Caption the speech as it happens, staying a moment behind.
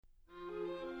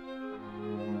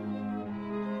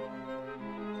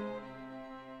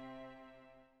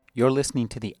You're listening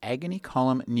to the Agony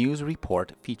Column News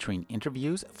Report featuring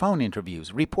interviews, phone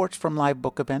interviews, reports from live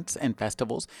book events and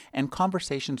festivals, and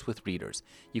conversations with readers.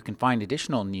 You can find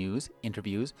additional news,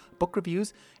 interviews, book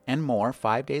reviews, and more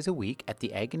 5 days a week at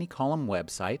the Agony Column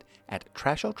website at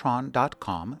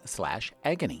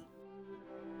trashotron.com/agony.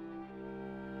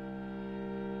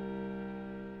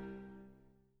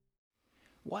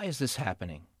 Why is this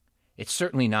happening? It's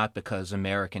certainly not because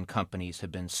American companies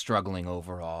have been struggling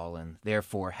overall and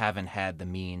therefore haven't had the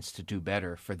means to do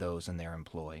better for those in their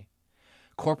employ.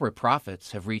 Corporate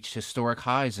profits have reached historic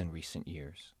highs in recent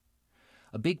years.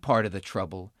 A big part of the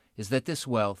trouble is that this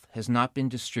wealth has not been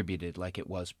distributed like it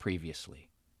was previously.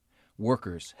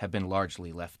 Workers have been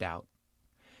largely left out.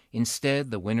 Instead,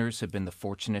 the winners have been the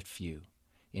fortunate few,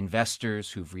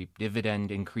 investors who've reaped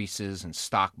dividend increases and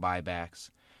stock buybacks,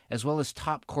 as well as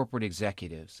top corporate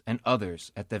executives and others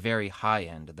at the very high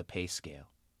end of the pay scale.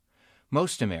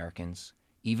 Most Americans,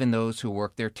 even those who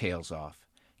work their tails off,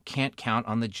 can't count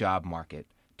on the job market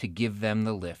to give them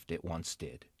the lift it once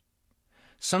did.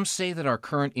 Some say that our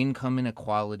current income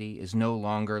inequality is no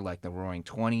longer like the Roaring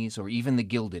 '20s or even the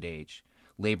Gilded Age,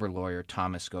 labor lawyer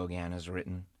Thomas Gauguin has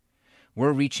written.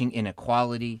 We're reaching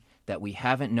inequality that we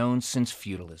haven't known since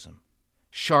feudalism.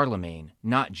 Charlemagne,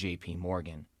 not J.P.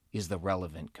 Morgan, is the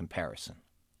relevant comparison.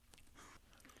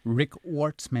 Rick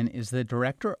Wartzman is the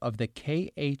director of the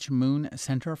K.H. Moon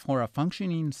Center for a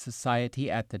Functioning Society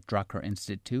at the Drucker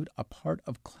Institute, a part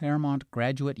of Claremont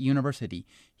Graduate University.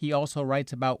 He also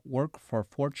writes about work for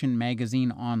Fortune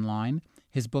magazine online.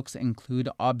 His books include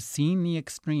Obscene the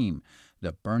Extreme,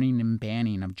 The Burning and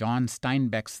Banning of John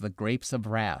Steinbeck's The Grapes of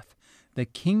Wrath, The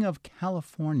King of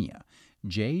California,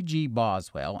 J.G.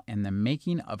 Boswell and the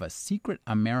Making of a Secret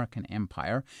American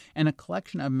Empire, and a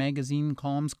collection of magazine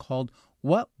columns called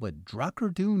What Would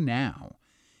Drucker Do Now?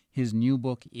 His new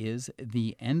book is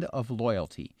The End of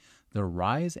Loyalty, The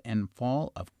Rise and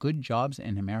Fall of Good Jobs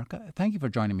in America. Thank you for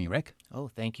joining me, Rick. Oh,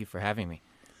 thank you for having me.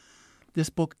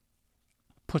 This book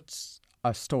follows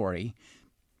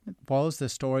the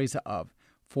stories of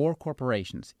four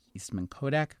corporations, Eastman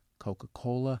Kodak,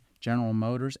 Coca-Cola, General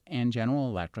Motors, and General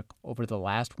Electric over the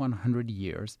last 100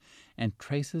 years, and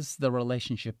traces the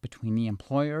relationship between the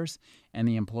employers and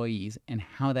the employees and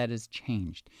how that has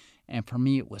changed. And for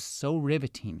me, it was so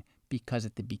riveting because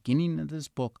at the beginning of this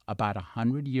book, about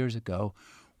 100 years ago,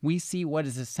 we see what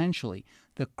is essentially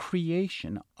the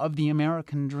creation of the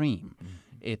American dream. Mm-hmm.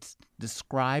 It's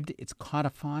described, it's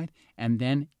codified, and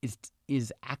then it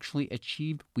is actually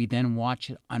achieved. We then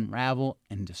watch it unravel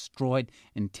and destroyed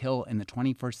until in the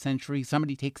 21st century,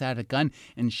 somebody takes out a gun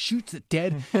and shoots it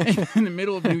dead in the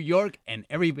middle of New York, and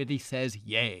everybody says,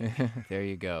 yay. There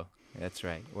you go. That's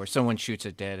right. Or someone shoots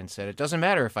it dead and said, it doesn't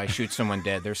matter if I shoot someone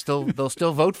dead. They'll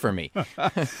still vote for me.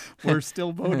 We're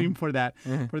still voting for that,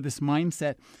 for this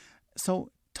mindset.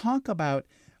 So talk about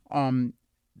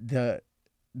the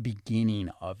beginning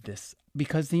of this,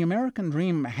 because the American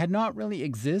dream had not really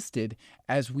existed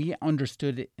as we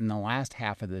understood it in the last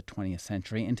half of the 20th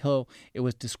century until it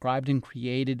was described and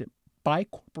created by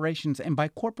corporations and by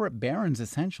corporate barons,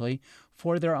 essentially,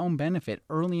 for their own benefit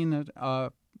early in the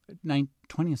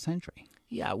 20th century.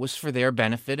 Yeah, it was for their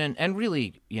benefit and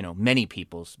really, many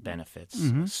people's benefits.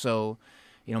 Mm-hmm. So,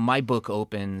 my book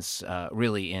opens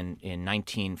really in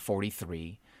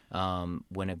 1943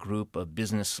 when a group of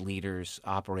business leaders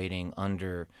operating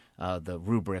under the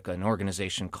rubric, an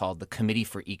organization called the Committee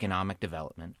for Economic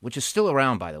Development, which is still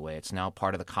around, by the way. It's now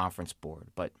part of the Conference Board,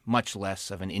 but much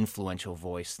less of an influential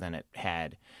voice than it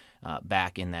had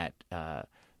back in that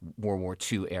World War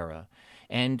II era.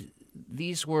 And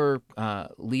these were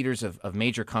leaders of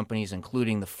major companies,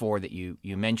 including the four that you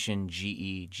mentioned,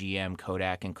 GE, GM,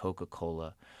 Kodak, and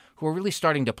Coca-Cola, who were really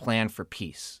starting to plan for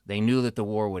peace. They knew that the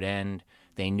war would end.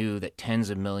 They knew that tens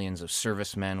of millions of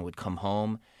servicemen would come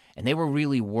home. And they were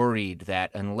really worried that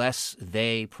unless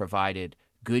they provided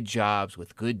good jobs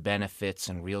with good benefits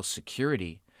and real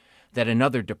security, that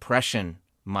another depression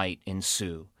might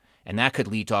ensue. And that could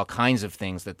lead to all kinds of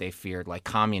things that they feared, like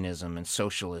communism and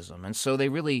socialism. And so they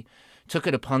really took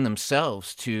it upon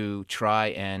themselves to try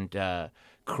and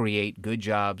create good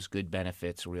jobs, good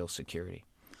benefits, real security.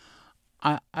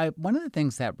 One of the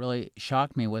things that really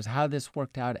shocked me was how this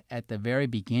worked out at the very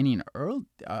beginning,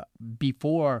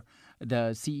 before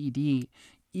the CED.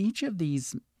 Each of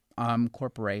these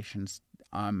corporations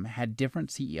had different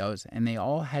CEOs, and they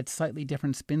all had slightly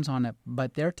different spins on it.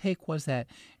 But their take was that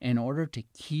in order to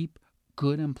keep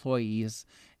good employees,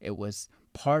 it was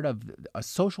part of a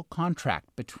social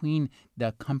contract between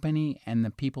the company and the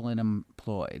people it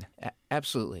employed.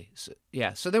 Absolutely.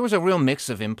 So there was a real mix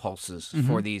of impulses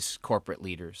for these corporate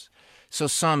leaders. So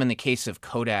some, in the case of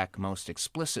Kodak most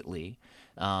explicitly,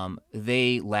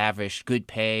 they lavished good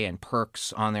pay and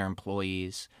perks on their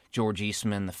employees. George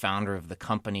Eastman, the founder of the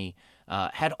company,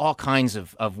 had all kinds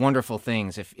of wonderful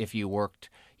things if you worked,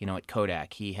 at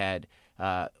Kodak. He had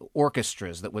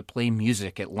orchestras that would play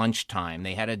music at lunchtime.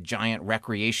 They had a giant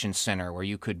recreation center where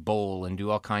you could bowl and do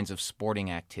all kinds of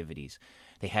sporting activities.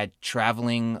 They had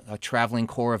a traveling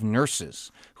corps of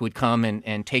nurses who would come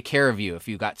and take care of you if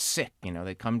you got sick.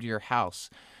 They'd come to your house.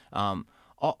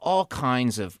 All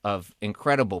kinds of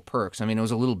incredible perks. I mean, it was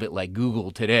a little bit like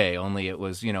Google today, only it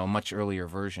was, a much earlier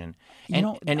version.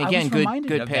 And again,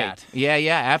 good pay. That.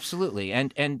 Yeah, absolutely.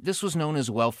 And this was known as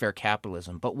welfare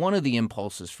capitalism. But one of the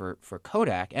impulses for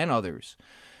Kodak and others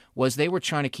was they were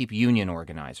trying to keep union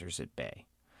organizers at bay.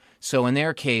 So in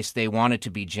their case, they wanted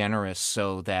to be generous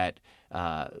so that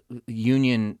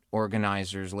union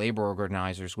organizers, labor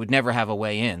organizers would never have a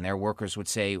way in. Their workers would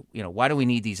say, why do we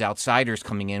need these outsiders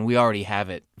coming in? We already have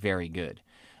it very good.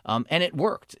 And it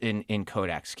worked in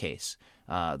Kodak's case.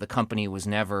 The company was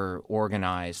never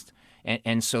organized,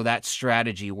 and so that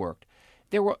strategy worked.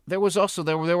 There were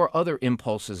other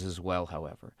impulses as well,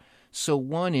 however. So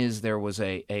one is there was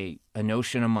a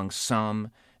notion among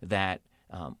some that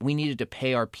we needed to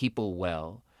pay our people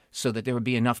well, so that there would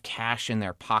be enough cash in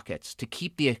their pockets to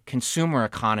keep the consumer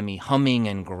economy humming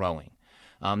and growing.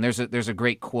 There's a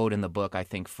great quote in the book, I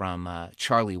think, from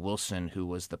Charlie Wilson, who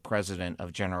was the president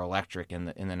of General Electric in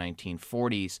the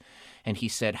 1940s, and he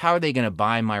said, "How are they going to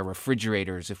buy my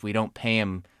refrigerators if we don't pay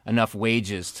them enough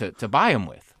wages to buy them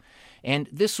with?" And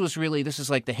this is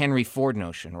like the Henry Ford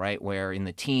notion, right, where in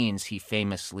the teens he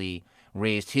famously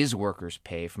raised his workers'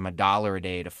 pay from $1 a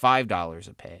day to $5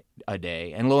 a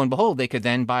day. And lo and behold, they could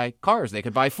then buy cars. They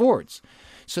could buy Fords.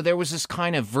 So there was this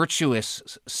kind of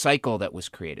virtuous cycle that was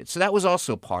created. So that was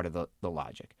also part of the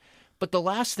logic. But the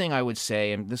last thing I would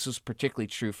say, and this was particularly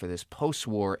true for this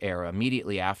post-war era,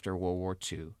 immediately after World War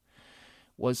II,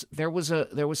 was there was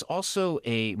also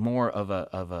a more of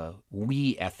a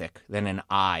we ethic than an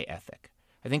I ethic.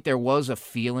 I think there was a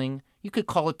feeling. You could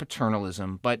call it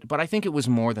paternalism, but I think it was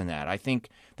more than that. I think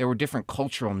there were different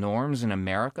cultural norms in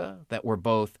America that were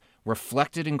both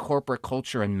reflected in corporate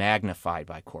culture and magnified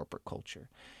by corporate culture.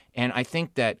 And I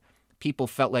think that people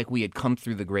felt like we had come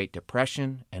through the Great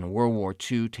Depression and World War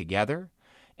II together,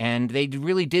 and they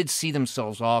really did see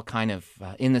themselves all kind of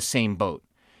in the same boat.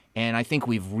 And I think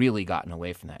we've really gotten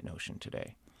away from that notion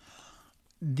today.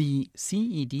 The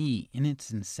CED, in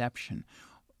its inception,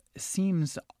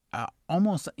 seems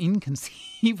almost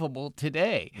inconceivable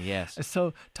today. Yes.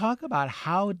 So talk about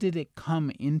how did it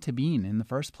come into being in the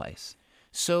first place?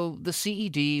 So the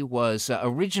CED was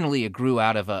originally, it grew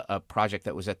out of a project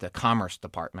that was at the Commerce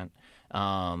Department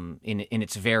in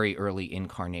its very early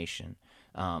incarnation.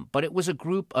 But it was a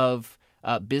group of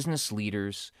business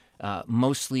leaders,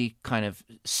 mostly kind of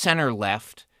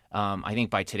center-left. I think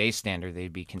by today's standard,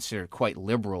 they'd be considered quite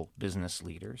liberal business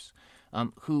leaders.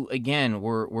 Who, again,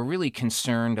 were really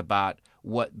concerned about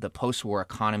what the post-war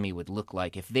economy would look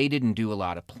like if they didn't do a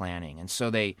lot of planning. And so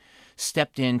they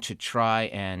stepped in to try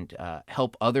and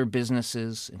help other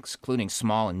businesses, including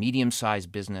small and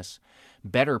medium-sized business,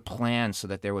 better plan so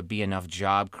that there would be enough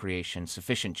job creation,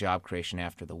 sufficient job creation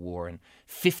after the war. And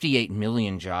 58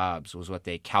 million jobs was what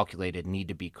they calculated need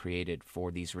to be created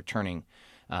for these returning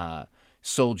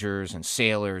soldiers and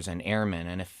sailors and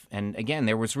airmen. And again,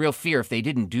 there was real fear if they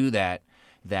didn't do that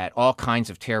all kinds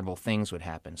of terrible things would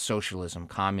happen. Socialism,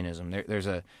 communism. There's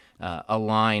a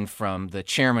line from the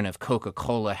chairman of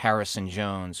Coca-Cola, Harrison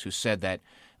Jones, who said that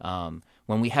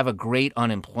when we have a great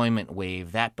unemployment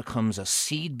wave, that becomes a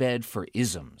seedbed for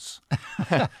isms.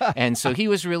 And so he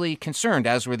was really concerned,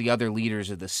 as were the other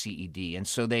leaders of the CED. And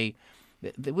so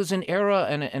it was an era,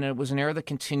 and it was an era that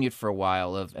continued for a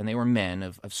while, and they were men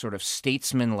of sort of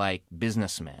statesman-like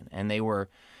businessmen, and they were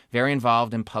very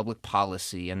involved in public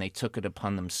policy, and they took it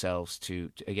upon themselves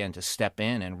to step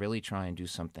in and really try and do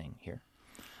something here.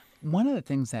 One of the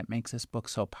things that makes this book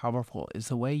so powerful is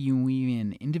the way you weave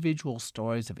in individual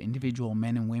stories of individual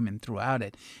men and women throughout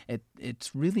it.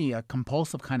 It's really a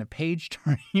compulsive kind of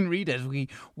page-turning read as we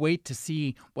wait to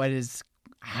see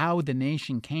how the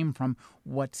nation came from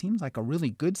what seems like a really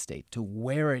good state to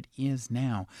where it is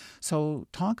now. So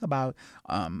talk about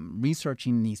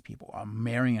researching these people.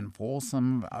 Marion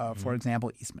Folsom, for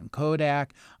example, Eastman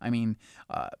Kodak. I mean,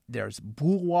 there's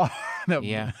Boulware.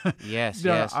 Yes.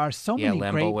 There are so many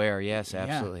Lembo great... Ware, yes,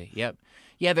 absolutely. Yeah.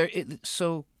 Yep. Yeah,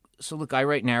 so look, I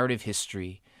write narrative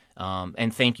history.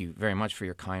 And thank you very much for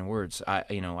your kind words.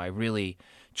 I really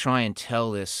try and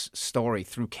tell this story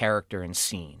through character and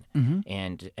scene,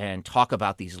 and talk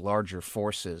about these larger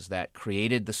forces that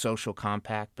created the social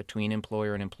compact between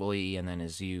employer and employee, and then,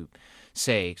 as you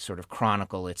say, sort of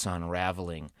chronicle its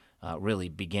unraveling, really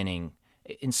beginning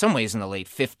in some ways in the late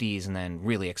 50s and then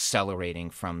really accelerating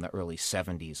from the early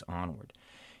 70s onward.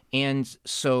 And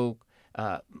so,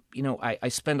 I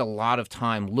spend a lot of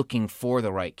time looking for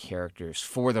the right characters,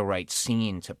 for the right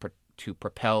scene to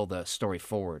propel the story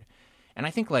forward. And I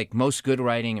think, like most good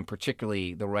writing, and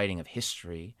particularly the writing of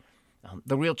history,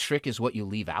 the real trick is what you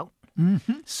leave out.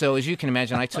 So as you can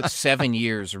imagine, I took 7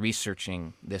 years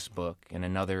researching this book, and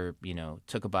another,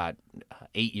 took about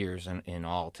 8 years in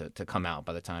all to come out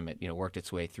by the time it, worked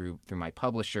its way through my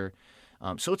publisher.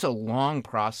 So it's a long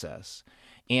process.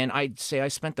 And I'd say I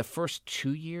spent the first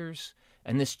 2 years,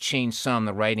 and this changed some.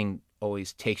 The writing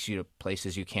always takes you to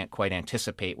places you can't quite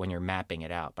anticipate when you're mapping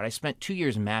it out. But I spent 2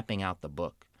 years mapping out the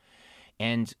book.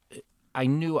 And I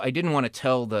knew I didn't want to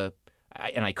tell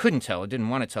I didn't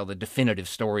want to tell the definitive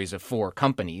stories of 4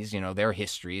 companies, their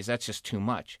histories. That's just too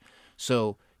much.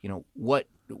 So, what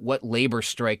labor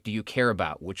strike do you care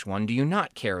about? Which one do you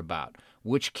not care about?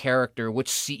 Which character,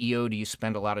 which CEO do you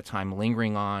spend a lot of time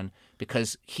lingering on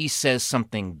because he says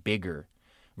something bigger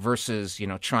versus,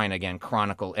 trying to, again,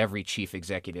 chronicle every chief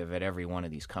executive at every one of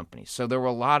these companies. So there were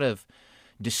a lot of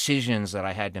decisions that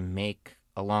I had to make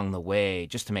along the way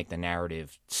just to make the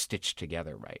narrative stitched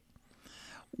together right.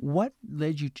 What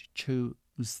led you to choose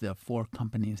the 4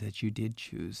 companies that you did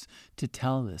choose to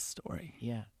tell this story?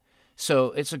 Yeah.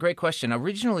 So it's a great question.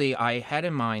 Originally, I had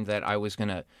in mind that I was going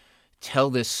to tell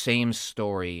this same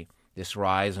story, this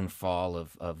rise and fall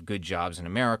of good jobs in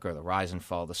America, the rise and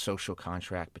fall of the social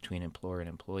contract between employer and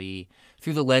employee,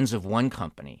 through the lens of one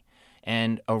company.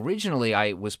 And originally,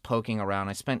 I was poking around.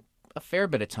 I spent a fair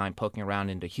bit of time poking around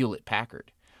into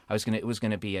Hewlett-Packard. It was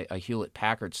going to be a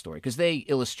Hewlett-Packard story because they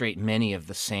illustrate many of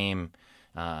the same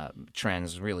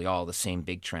trends, really all the same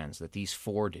big trends that these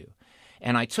 4 do.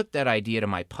 And I took that idea to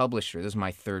my publisher. This is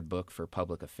my 3rd book for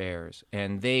Public Affairs.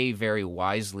 And they very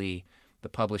wisely, the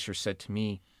publisher said to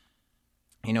me,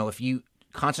 if you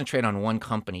concentrate on one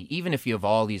company, even if you have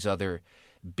all these other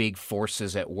big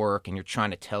forces at work and you're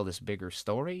trying to tell this bigger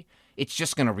story, it's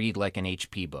just going to read like an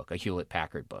HP book, a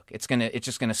Hewlett-Packard book. It's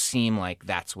just going to seem like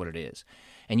that's what it is.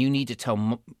 And you need to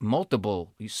tell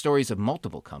multiple stories of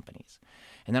multiple companies.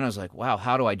 And then I was like, wow,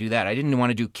 how do I do that? I didn't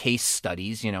want to do case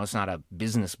studies. It's not a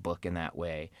business book in that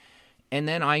way. And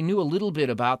then I knew a little bit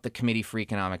about the Committee for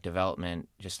Economic Development.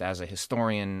 Just as a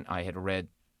historian, I had read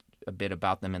a bit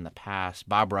about them in the past.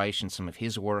 Bob Reich and some of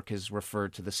his work has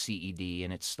referred to the CED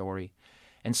and its story.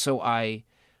 And so I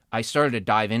started to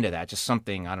dive into that, just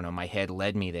something, I don't know, my head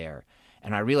led me there.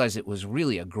 And I realized it was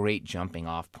really a great jumping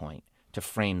off point to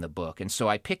frame the book. And so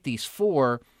I picked these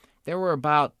 4. There were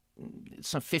about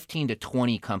some 15 to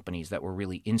 20 companies that were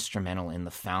really instrumental in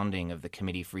the founding of the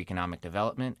Committee for Economic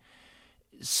Development.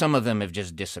 Some of them have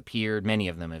just disappeared. Many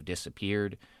of them have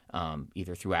disappeared,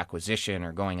 either through acquisition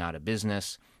or going out of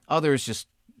business. Others just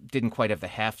didn't quite have the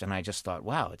heft, and I just thought,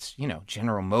 wow, it's,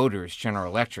 General Motors,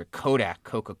 General Electric, Kodak,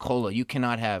 Coca-Cola. You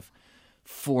cannot have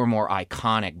 4 more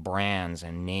iconic brands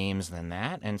and names than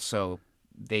that. And so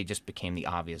they just became the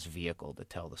obvious vehicle to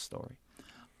tell the story.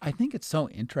 I think it's so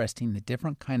interesting, the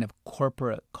different kind of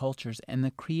corporate cultures and the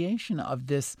creation of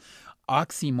this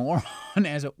oxymoron,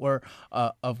 as it were,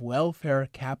 of welfare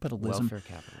capitalism.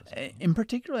 In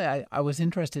particular, I was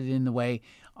interested in the way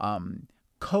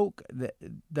Coke,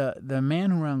 the man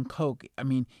who ran Coke, I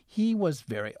mean, he was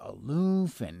very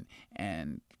aloof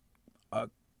and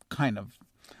kind of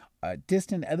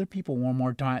distant. Other people were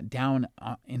more down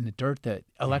in the dirt, the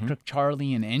Electric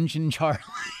Charlie and Engine Charlie,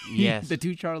 yes, the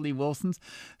 2 Charlie Wilsons.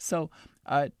 So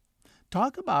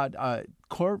talk about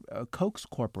Coke's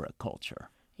corporate culture.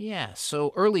 Yeah,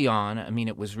 so early on, I mean,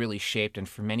 it was really shaped, and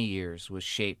for many years was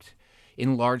shaped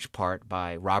in large part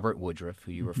by Robert Woodruff,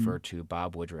 who you referred to,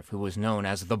 Bob Woodruff, who was known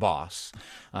as the boss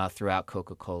throughout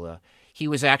Coca-Cola. He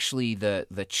was actually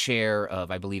the chair of,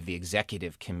 I believe, the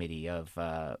executive committee of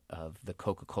the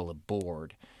Coca-Cola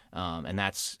board, and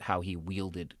that's how he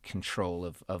wielded control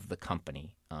of the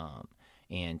company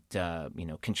and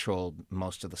controlled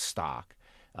most of the stock,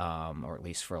 or at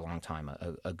least for a long time,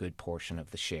 a good portion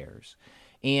of the shares.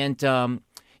 And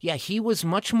he was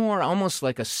much more almost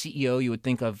like a CEO you would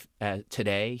think of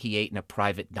today. He ate in a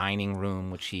private dining room,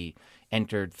 which he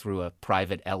entered through a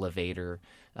private elevator.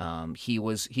 He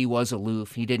was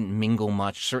aloof. He didn't mingle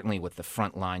much, certainly with the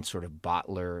frontline sort of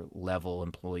bottler level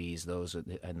employees, those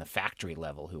in the factory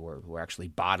level who were actually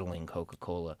bottling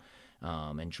Coca-Cola.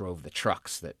 and drove the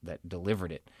trucks that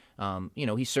delivered it.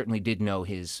 He certainly did know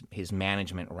his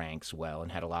management ranks well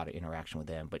and had a lot of interaction with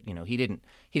them, but he didn't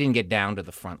get down to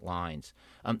the front lines.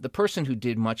 The person who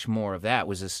did much more of that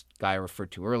was this guy I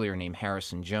referred to earlier named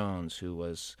Harrison Jones, who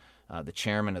was the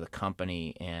chairman of the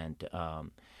company,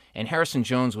 and Harrison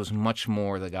Jones was much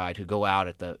more the guy to go out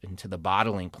into the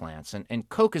bottling plants. And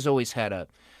Coke has always had a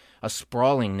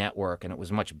sprawling network, and it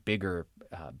was much bigger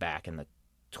back in the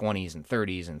 20s and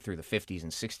 30s and through the 50s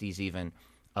and 60s even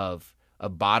of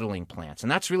bottling plants.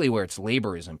 And that's really where its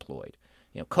labor is employed.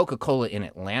 Coca-Cola in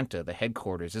Atlanta, the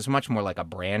headquarters, is much more like a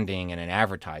branding and an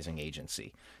advertising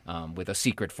agency with a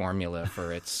secret formula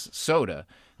for its soda,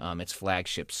 its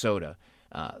flagship soda.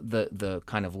 The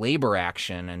kind of labor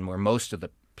action and where most of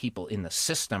the people in the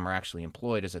system are actually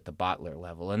employed is at the bottler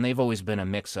level. And they've always been a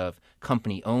mix of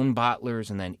company-owned bottlers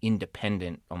and then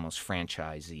independent, almost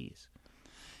franchisees.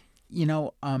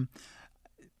 One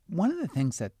of the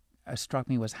things that struck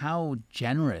me was how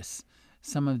generous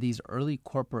some of these early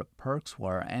corporate perks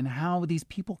were and how these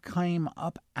people came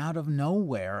up out of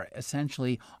nowhere,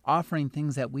 essentially offering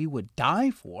things that we would die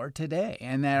for today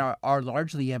and that are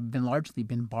largely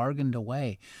been bargained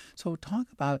away. So talk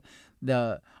about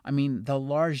the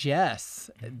largesse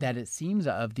that it seems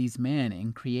of these men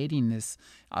in creating this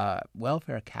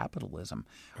welfare capitalism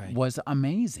was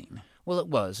amazing. Well, it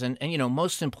was. And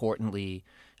most importantly,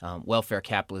 welfare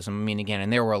capitalism, again,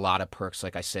 and there were a lot of perks,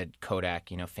 like I said, Kodak,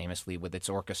 famously with its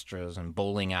orchestras and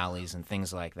bowling alleys and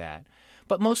things like that.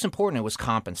 But most important, it was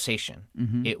compensation.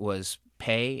 Mm-hmm. It was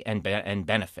pay and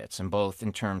benefits, and both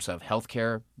in terms of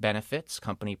healthcare benefits,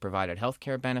 company-provided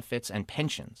healthcare benefits, and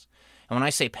pensions. And when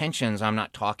I say pensions, I'm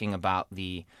not talking about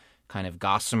the kind of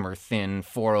gossamer-thin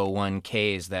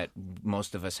 401ks that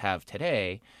most of us have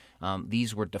today.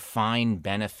 These were defined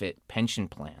benefit pension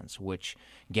plans, which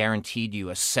guaranteed you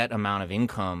a set amount of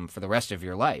income for the rest of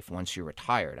your life once you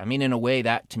retired. In a way,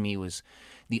 that to me was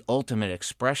the ultimate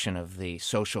expression of the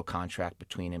social contract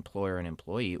between employer and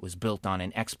employee. It was built on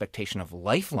an expectation of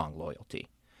lifelong loyalty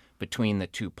between the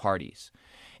two parties.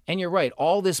 And you're right,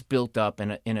 all this built up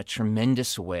in a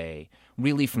tremendous way,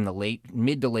 really from the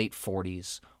mid to late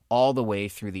 40s all the way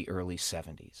through the early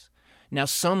 70s. Now,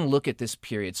 some look at this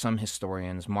period, some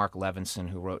historians, Mark Levinson,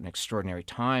 who wrote An Extraordinary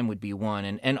Time, would be one,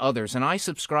 and others, and I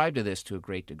subscribe to this to a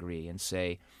great degree and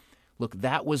say, look,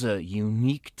 that was a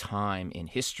unique time in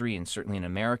history and certainly in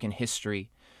American history.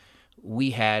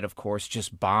 We had, of course,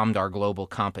 just bombed our global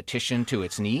competition to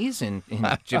its knees in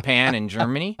Japan and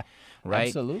Germany, right?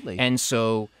 Absolutely. And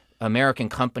so American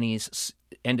companies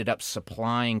ended up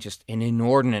supplying just an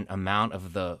inordinate amount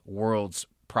of the world's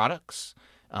products.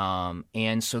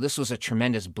 And so this was a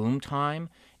tremendous boom time.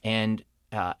 And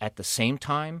at the same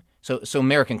time, so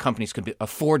American companies could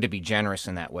afford to be generous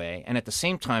in that way. And at the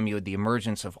same time, you had the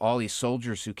emergence of all these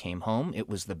soldiers who came home. It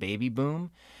was the baby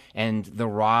boom and the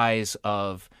rise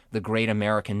of the great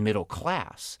American middle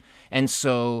class. And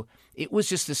so it was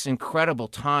just this incredible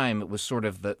time. It was sort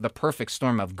of the perfect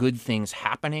storm of good things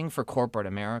happening for corporate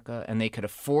America, and they could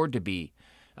afford to be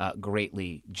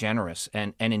greatly generous,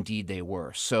 and indeed they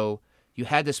were. So you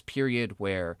had this period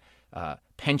where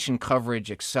pension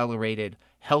coverage accelerated,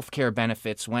 healthcare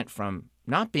benefits went from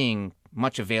not being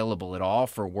much available at all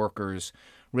for workers,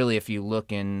 really, if you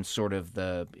look in sort of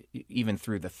even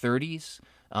through the 30s,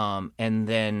 and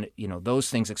then, those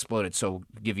things exploded. So I'll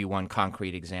give you one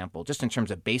concrete example. Just in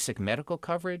terms of basic medical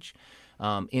coverage,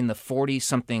 in the 40s,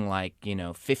 something like,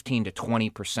 15 to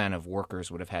 20% of workers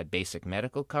would have had basic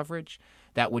medical coverage.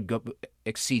 That would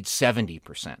exceed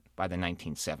 70% by the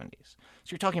 1970s. So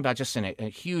you're talking about just a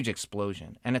huge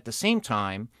explosion. And at the same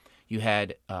time, you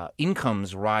had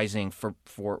incomes rising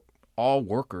for all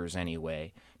workers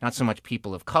anyway, not so much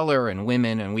people of color and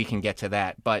women, and we can get to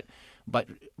that, but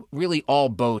really all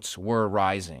boats were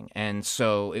rising. And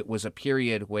so it was a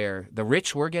period where the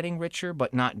rich were getting richer,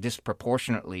 but not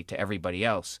disproportionately to everybody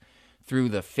else. Through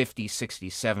the 50s,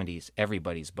 60s, 70s,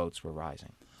 everybody's boats were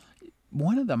rising.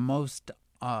 One of the most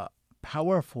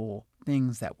powerful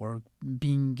things that were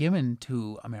being given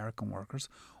to American workers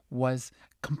was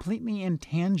completely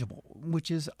intangible,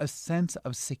 which is a sense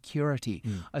of security,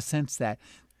 a sense that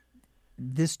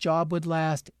this job would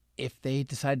last. If they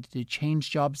decided to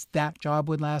change jobs, that job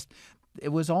would last. It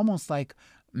was almost like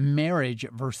marriage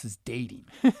versus dating.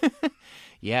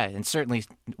 Yeah, and certainly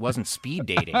it wasn't speed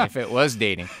dating if it was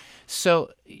dating.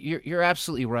 So you're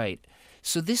absolutely right.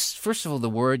 So this, first of all, the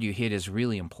word you hit is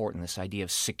really important, this idea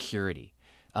of security.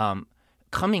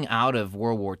 Coming out of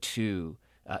World War II,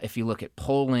 if you look at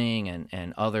polling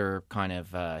and other kind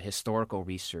of historical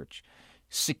research,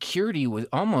 security was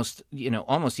almost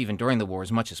even during the war,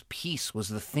 as much as peace was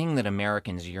the thing that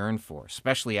Americans yearned for,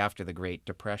 especially after the Great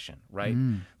Depression, right?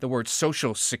 The word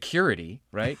social security,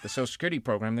 right? The Social Security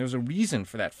program, there was a reason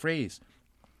for that phrase.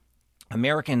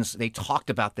 Americans, they talked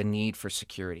about the need for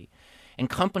security, and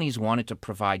companies wanted to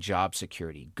provide job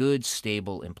security, good,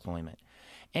 stable employment.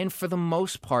 And for the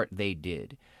most part, they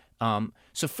did.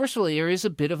 So first of all, there is a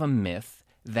bit of a myth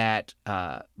that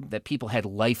people had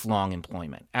lifelong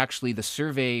employment. Actually, the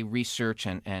survey research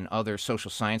and other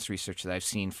social science research that I've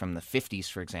seen from the 50s,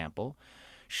 for example,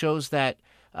 shows that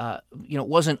it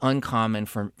wasn't uncommon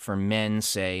for men,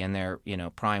 say, in their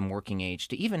prime working age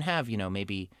to even have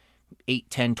maybe 8,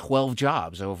 10, 12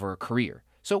 jobs over a career.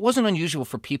 So it wasn't unusual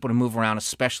for people to move around,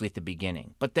 especially at the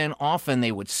beginning. But then often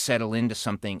they would settle into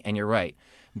something, and you're right,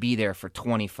 be there for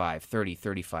 25, 30,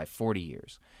 35, 40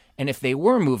 years. And if they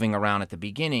were moving around at the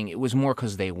beginning, it was more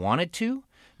because they wanted to,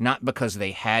 not because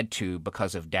they had to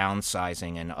because of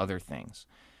downsizing and other things.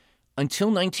 Until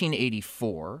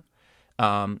 1984,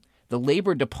 the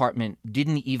Labor Department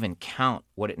didn't even count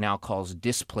what it now calls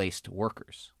displaced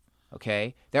workers.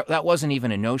 Okay? That wasn't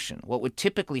even a notion. What would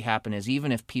typically happen is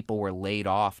even if people were laid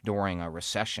off during a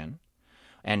recession,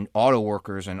 and auto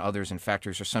workers and others in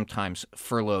factories are sometimes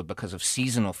furloughed because of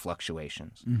seasonal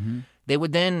fluctuations, they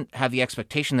would then have the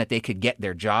expectation that they could get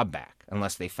their job back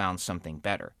unless they found something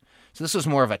better. So this was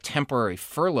more of a temporary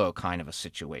furlough kind of a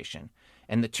situation.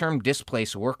 And the term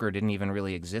displaced worker didn't even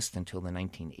really exist until the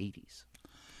 1980s.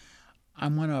 I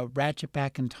want to ratchet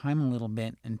back in time a little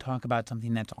bit and talk about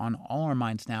something that's on all our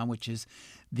minds now, which is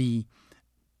the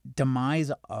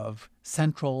demise of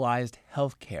centralized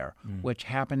healthcare, which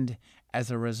happened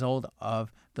as a result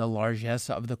of the largesse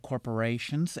of the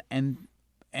corporations and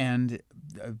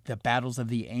the battles of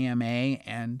the AMA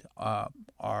and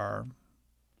our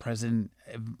president,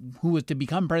 who was to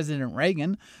become President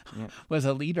Reagan, was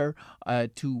a leader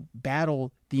to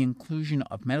battle the inclusion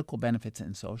of medical benefits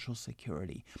and Social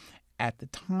Security. At the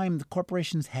time, the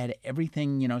corporations had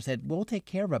everything, said, we'll take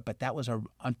care of it, but that was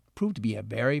proved to be a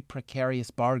very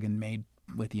precarious bargain made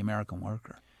with the American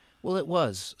worker. Well, it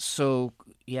was. So,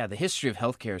 yeah, the history of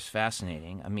healthcare is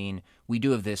fascinating. I mean, we do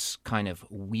have this kind of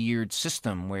weird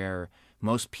system where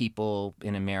most people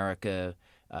in America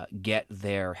get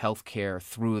their healthcare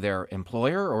through their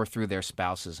employer or through their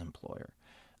spouse's employer.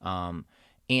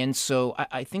 And so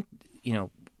I think,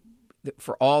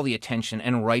 for all the attention,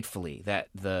 and rightfully, that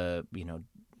the,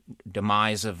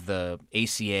 demise of the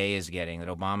ACA is getting, that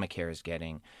Obamacare is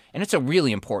getting. And it's a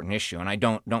really important issue, and I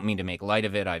don't mean to make light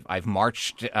of it. I've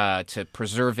marched to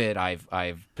preserve it.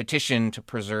 I've petitioned to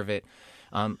preserve it.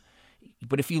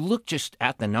 But if you look just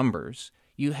at the numbers,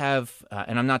 you have,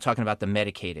 and I'm not talking about the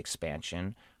Medicaid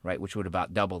expansion, right, which would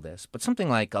about double this, but something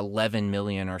like 11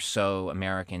 million or so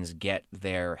Americans get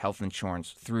their health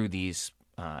insurance through these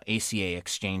ACA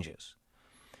exchanges.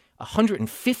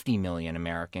 150 million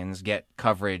Americans get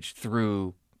coverage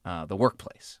through the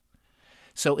workplace.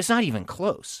 So it's not even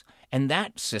close. And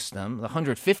that system, the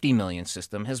 150 million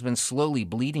system, has been slowly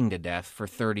bleeding to death for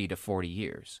 30 to 40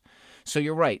 years. So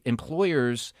you're right.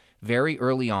 Employers very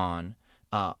early on,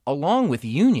 along with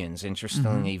unions,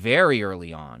 interestingly, very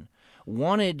early on,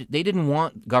 they didn't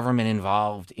want government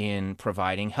involved in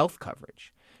providing health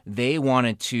coverage.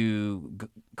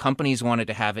 Companies wanted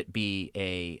to have it be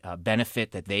a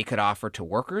benefit that they could offer to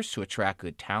workers to attract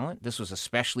good talent. This was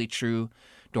especially true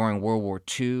during World War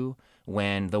II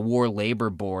when the War Labor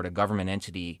Board, a government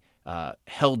entity,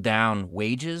 held down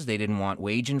wages. They didn't want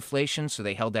wage inflation, so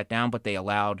they held that down, but they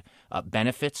allowed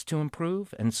benefits to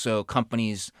improve. And so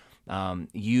companies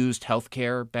used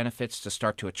healthcare benefits to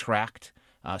start to attract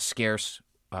scarce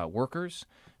workers,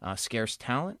 scarce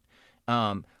talent.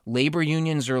 Labor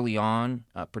unions early on,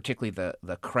 particularly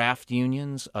the craft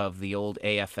unions of the old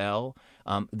AFL,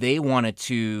 they wanted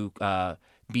to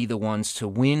be the ones to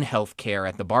win health care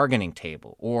at the bargaining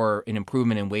table or an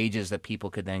improvement in wages that people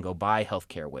could then go buy health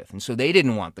care with. And so they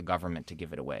didn't want the government to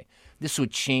give it away. This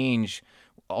would change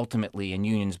ultimately, and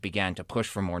unions began to push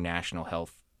for more national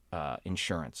health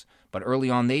insurance. But early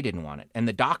on, they didn't want it. And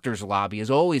the doctors' lobby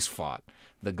has always fought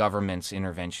the government's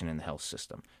intervention in the health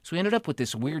system. So we ended up with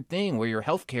this weird thing where your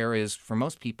health care is, for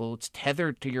most people, it's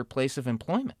tethered to your place of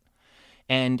employment.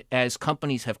 And as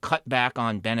companies have cut back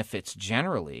on benefits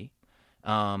generally,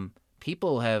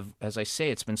 people have, as I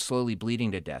say, it's been slowly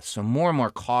bleeding to death. So more and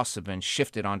more costs have been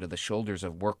shifted onto the shoulders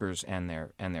of workers and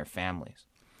their families.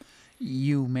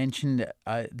 You mentioned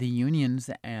the unions,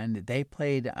 and they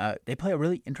play a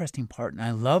really interesting part. And I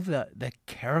love the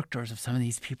characters of some of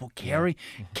these people. Kerry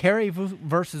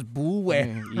versus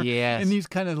Boulware. Yes. And these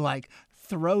kind of like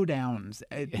throwdowns.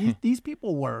 These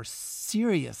people were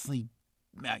seriously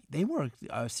they were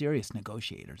serious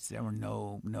negotiators. There were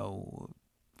no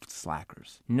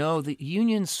slackers. No, the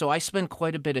unions. So I spend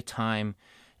quite a bit of time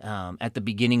at the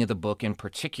beginning of the book, in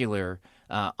particular,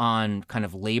 on kind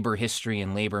of labor history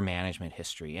and labor management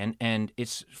history, and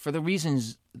it's for the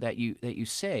reasons that you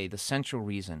say. The central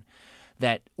reason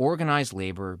that organized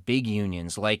labor, big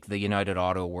unions like the United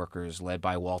Auto Workers, led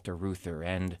by Walter Reuther,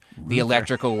 and the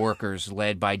electrical workers,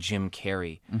 led by Jim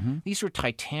Carey, these were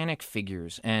titanic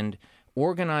figures, and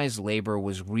organized labor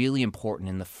was really important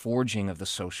in the forging of the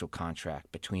social contract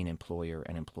between employer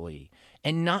and employee.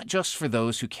 And not just for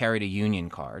those who carried a union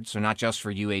card, so not just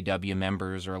for UAW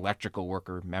members or electrical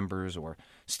worker members or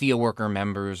steelworker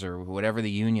members or whatever the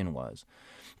union was.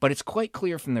 But it's quite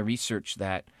clear from the research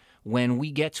that when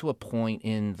we get to a point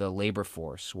in the labor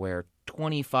force where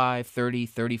 25, 30,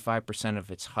 35%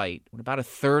 of its height, when about a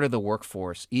third of the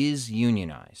workforce is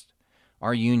unionized,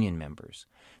 are union members,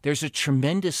 there's a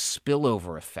tremendous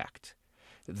spillover effect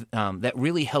that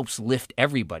really helps lift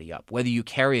everybody up, whether you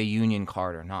carry a union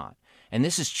card or not. And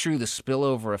this is true. The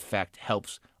spillover effect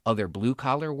helps other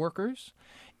blue-collar workers,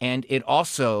 and it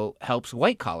also helps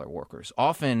white-collar workers.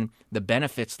 Often the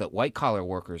benefits that white-collar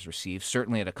workers receive,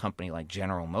 certainly at a company like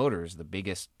General Motors, the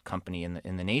biggest company in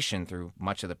the nation through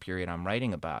much of the period I'm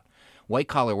writing about,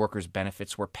 white-collar workers'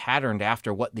 benefits were patterned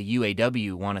after what the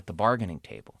UAW won at the bargaining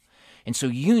table. And so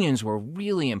unions were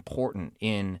really important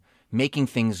in making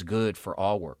things good for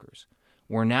all workers.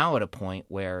 We're now at a point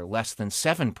where less than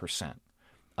 7%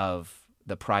 of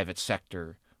the private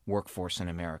sector workforce in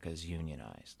America is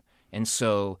unionized. And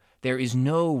so there is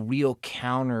no real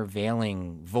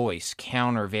countervailing voice,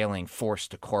 countervailing force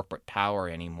to corporate power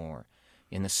anymore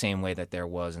in the same way that there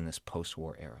was in this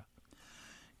post-war era.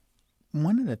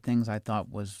 One of the things I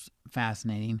thought was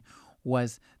fascinating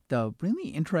was the really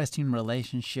interesting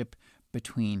relationship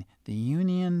between the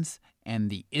unions and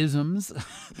the isms,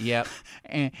 yep,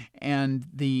 and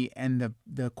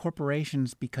the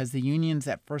corporations, because the unions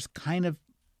at first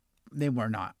they were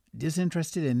not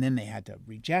disinterested, and then they had to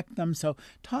reject them. So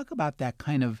talk about that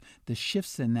kind of the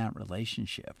shifts in that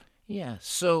relationship. Yeah.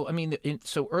 So I mean,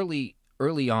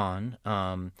 early on.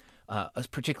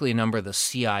 Particularly a number of the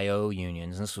CIO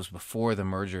unions, and this was before the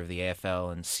merger of the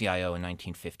AFL and CIO in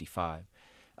 1955.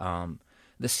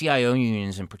 The CIO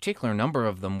unions in particular, a number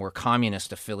of them were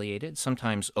communist affiliated,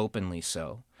 sometimes openly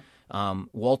so.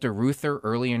 Walter Reuther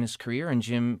early in his career, and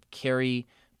Jim Carey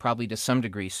probably to some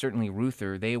degree, certainly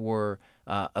Reuther, they were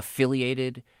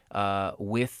affiliated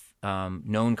with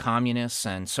known communists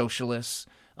and socialists.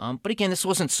 But again, this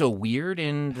wasn't so weird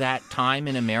in that time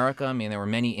in America. I mean, there were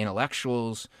many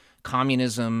intellectuals.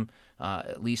 Communism,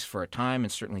 at least for a time,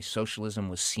 and certainly socialism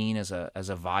was seen as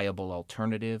a viable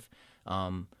alternative,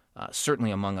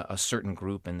 certainly among a certain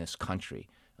group in this country.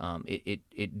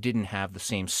 It didn't have the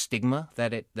same stigma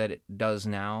that it does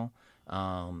now,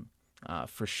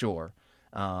 for sure.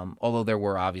 Although there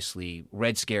were obviously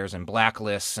Red Scares and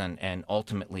blacklists, and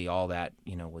ultimately all that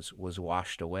was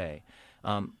washed away.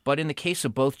 But in the case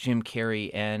of both Jim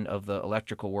Carey and of the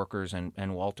electrical workers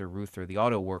and Walter Reuther, the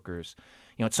auto workers,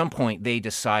 at some point they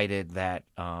decided that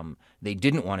they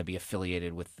didn't want to be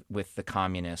affiliated with the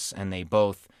communists, and they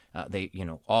both they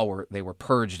were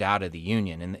purged out of the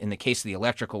union. In the case of the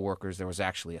electrical workers, there was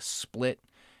actually a split,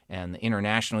 and the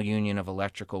International Union of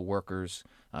Electrical Workers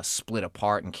split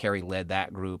apart, and Carey led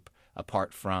that group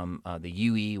apart from the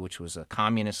UE, which was a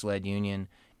communist-led union,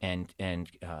 and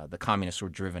the communists were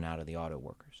driven out of the auto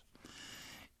workers.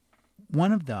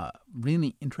 One of the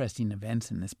really interesting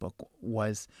events in this book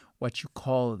was what you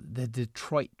call the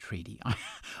Detroit Treaty.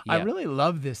 I really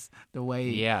love the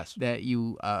way that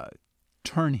you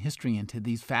turn history into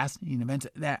these fascinating events.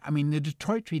 The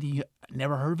Detroit Treaty,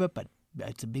 never heard of it, but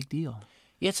it's a big deal.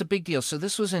 Yeah, it's a big deal. So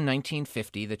this was in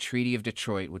 1950, the Treaty of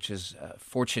Detroit, which is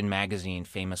Fortune magazine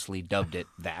famously dubbed it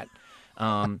that.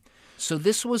 So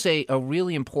this was a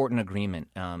really important agreement.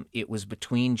 It was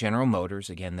between General Motors,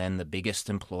 again, then the biggest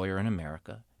employer in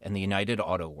America, and the United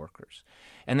Auto Workers.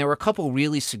 And there were a couple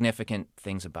really significant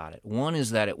things about it. One is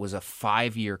that it was a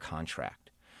 5-year contract.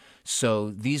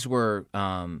 So these were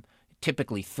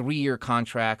typically 3-year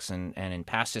contracts, and in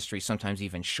past history, sometimes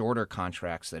even shorter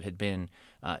contracts that had been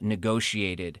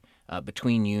negotiated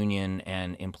between union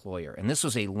and employer. And this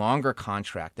was a longer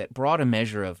contract that brought a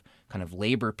measure of kind of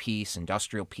labor peace,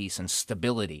 industrial peace, and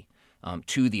stability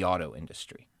to the auto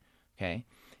industry. Okay,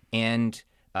 and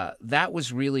that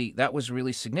was really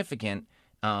significant.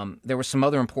 There were some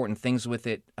other important things with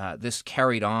it. This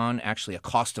carried on actually a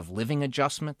cost of living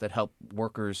adjustment that helped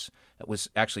workers. That was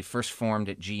actually first formed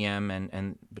at GM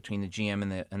and between the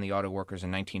GM and the auto workers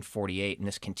in 1948, and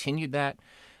this continued that.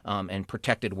 and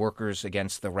protected workers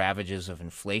against the ravages of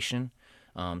inflation.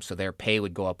 So their pay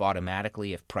would go up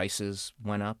automatically if prices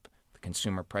went up. The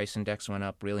consumer price index went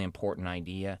up. Really important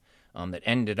idea that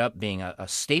ended up being a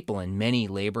staple in many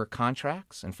labor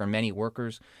contracts and for many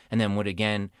workers, and then would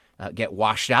again get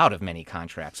washed out of many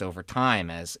contracts over time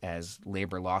as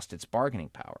labor lost its bargaining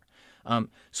power.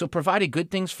 So it provided good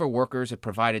things for workers. It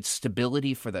provided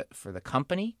stability for the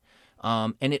company,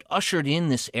 and it ushered in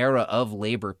this era of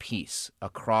labor peace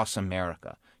across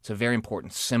America. It's a very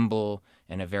important symbol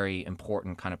and a very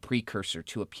important kind of precursor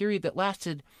to a period that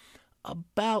lasted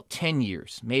about 10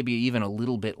 years, maybe even a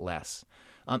little bit less.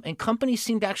 And companies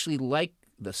seemed to actually like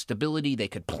the stability. They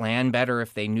could plan better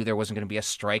if they knew there wasn't going to be a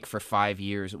strike for 5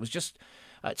 years. It was just,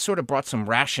 it sort of brought some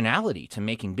rationality to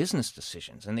making business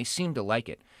decisions, and they seemed to like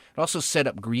it. It also set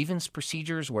up grievance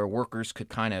procedures where workers could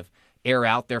kind of air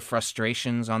out their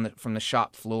frustrations from the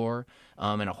shop floor,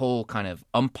 and a whole kind of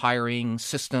umpiring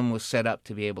system was set up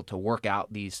to be able to work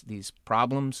out these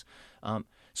problems.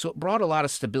 So it brought a lot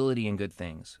of stability and good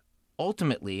things.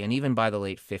 Ultimately, and even by the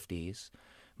late 50s,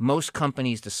 most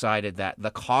companies decided that the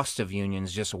cost of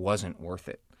unions just wasn't worth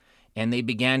it, and they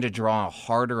began to draw a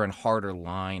harder and harder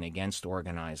line against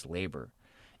organized labor.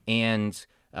 And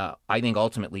I think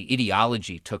ultimately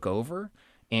ideology took over,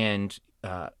 and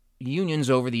unions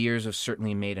over the years have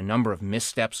certainly made a number of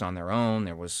missteps on their own.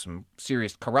 There was some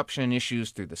serious corruption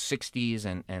issues through the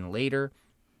 60s and later.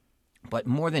 But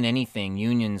more than anything,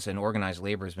 unions and organized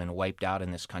labor has been wiped out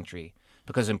in this country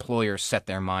because employers set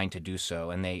their mind to do so,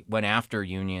 and they went after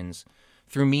unions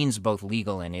through means both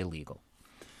legal and illegal.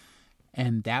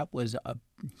 And that was a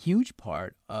huge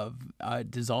part of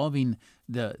dissolving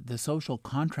the social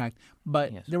contract.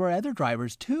 But Yes. there were other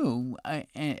drivers, too.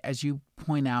 As you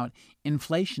point out,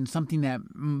 inflation, something that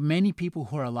many people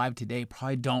who are alive today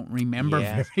probably don't remember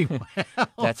Yes. very well.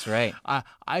 That's right.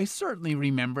 I certainly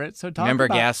remember it. So talk Remember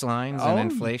about, gas lines and Oh,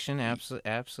 inflation?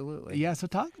 Absolutely. Yeah, so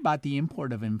talk about the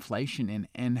import of inflation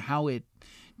and how it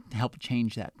helped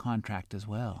change that contract as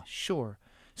well. Sure.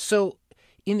 So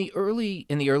in the early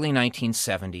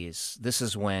 1970s, this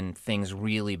is when things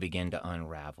really begin to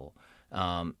unravel.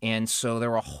 And so there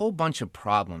were a whole bunch of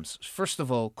problems. First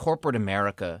of all, corporate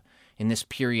America in this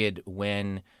period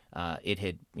when it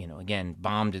had, again,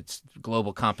 bombed its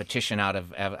global competition out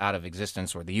of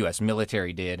existence, or the U.S.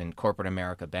 military did, and corporate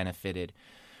America benefited.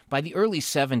 By the early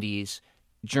 70s,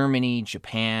 Germany,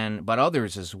 Japan, but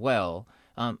others as well,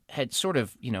 had sort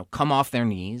of, come off their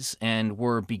knees and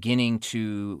were beginning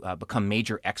to become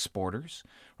major exporters.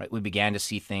 Right, we began to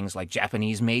see things like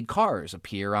Japanese-made cars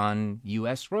appear on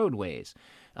U.S. roadways,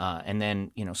 and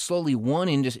then, slowly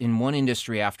in one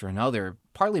industry after another,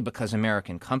 partly because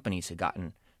American companies had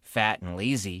gotten fat and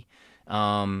lazy,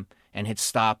 and had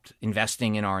stopped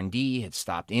investing in R&D, had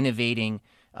stopped innovating.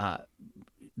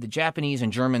 The Japanese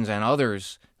and Germans and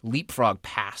others leapfrog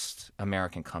past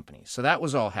American companies. So that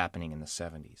was all happening in the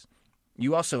 70s.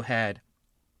 You also had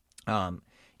a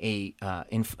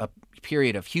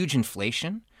period of huge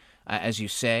inflation, as you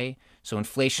say. So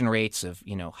inflation rates of,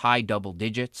 high double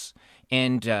digits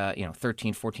and,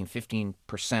 13, 14,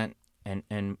 15%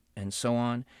 and so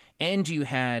on. And you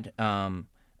had a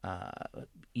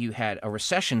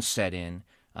recession set in,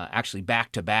 actually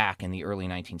back-to-back in the early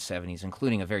 1970s,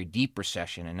 including a very deep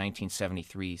recession in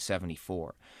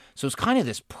 1973-74. So it's kind of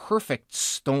this perfect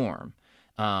storm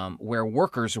where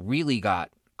workers really got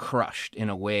crushed in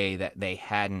a way that they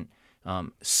hadn't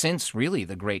since really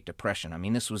the Great Depression. I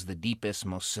mean, this was the deepest,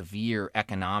 most severe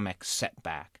economic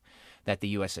setback that the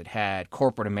U.S. had had.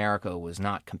 Corporate America was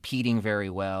not competing very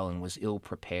well and was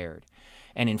ill-prepared.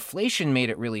 And inflation made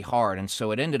it really hard, and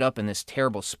so it ended up in this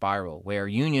terrible spiral where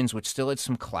unions, which still had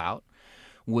some clout,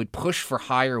 would push for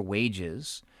higher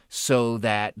wages so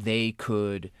that they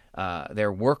could,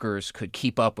 their workers could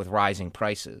keep up with rising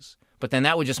prices. But then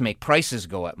that would just make prices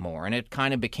go up more, and it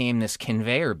kind of became this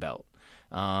conveyor belt.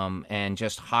 And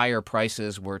just higher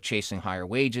prices were chasing higher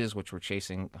wages, which were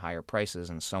chasing higher prices,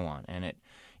 and so on. And it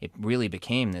really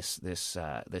became this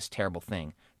terrible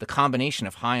thing. The combination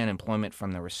of high unemployment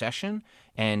from the recession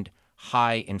and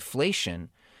high inflation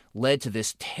led to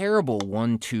this terrible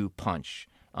 1-2 punch,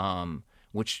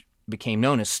 which became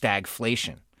known as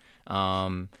stagflation.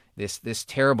 This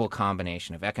terrible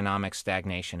combination of economic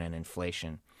stagnation and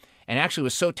inflation. And actually it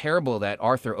was so terrible that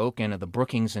Arthur Okun of the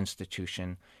Brookings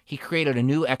Institution, he created a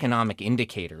new economic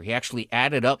indicator. He actually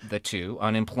added up the two,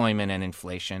 unemployment and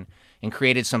inflation, and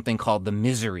created something called the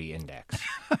misery index.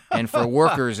 And for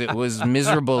workers, it was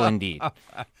miserable indeed.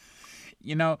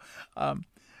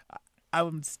 I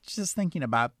was just thinking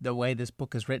about the way this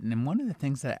book is written, and one of the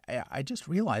things that I just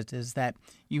realized is that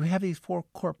you have these four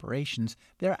corporations.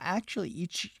 They're actually,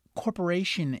 each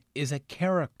corporation is a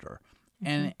character,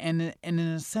 and in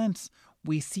a sense,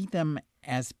 we see them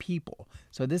as people.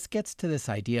 So this gets to this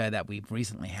idea that we've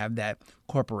recently had, that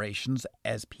corporations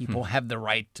as people have the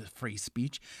right to free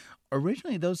speech.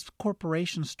 Originally, those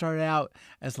corporations started out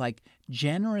as like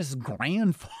generous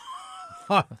grandfathers.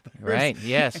 Right,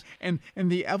 yes. And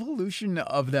the evolution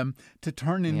of them to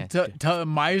turn into to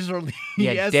miserly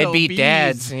SOBs. Deadbeat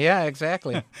dads. Yeah,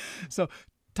 exactly. So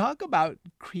talk about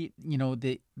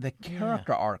the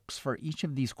character arcs for each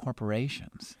of these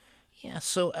corporations. Yeah,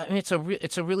 so I mean,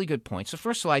 it's a really good point. So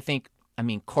first of all, I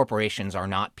mean, corporations are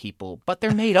not people, but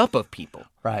they're made up of people.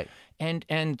 Right.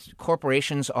 And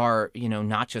corporations are,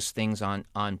 not just things on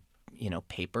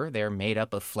paper. They're made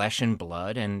up of flesh and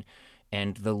blood, and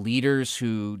the leaders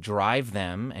who drive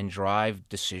them and drive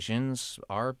decisions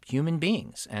are human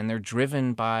beings, and they're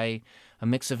driven by a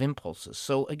mix of impulses.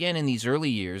 So again, in these early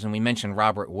years, and we mentioned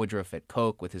Robert Woodruff at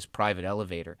Coke with his private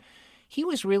elevator, he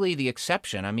was really the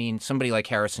exception. I mean, somebody like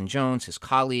Harrison Jones, his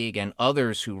colleague, and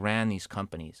others who ran these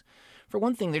companies. For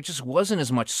one thing, there just wasn't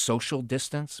as much social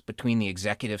distance between the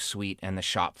executive suite and the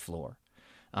shop floor.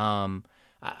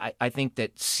 I think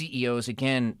that CEOs,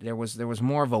 again, there was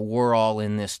more of a we're all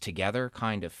in this together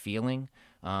kind of feeling.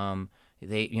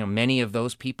 Many of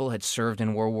those people had served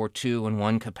in World War II in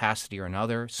one capacity or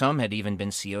another. Some had even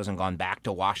been CEOs and gone back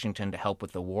to Washington to help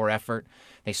with the war effort.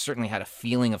 They certainly had a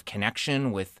feeling of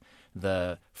connection with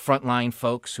the frontline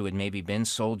folks who had maybe been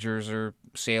soldiers or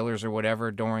sailors or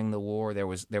whatever during the war. There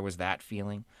was that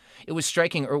feeling. It was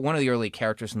striking. Or one of the early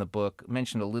characters in the book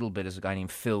mentioned a little bit is a guy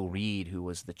named Phil Reed, who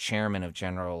was the chairman of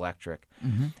General Electric.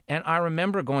 Mm-hmm. And I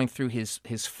remember going through his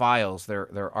files.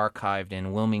 They're archived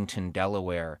in Wilmington,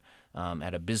 Delaware,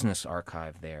 at a business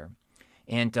archive there.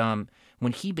 And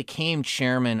when he became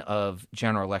chairman of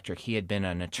General Electric, he had been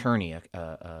an attorney,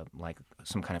 like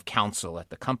some kind of counsel at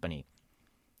the company.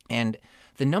 And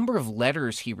the number of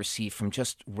letters he received from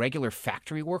just regular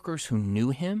factory workers who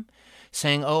knew him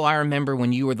saying, oh, I remember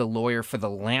when you were the lawyer for the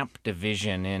lamp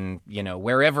division in,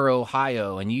 wherever,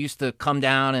 Ohio, and you used to come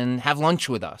down and have lunch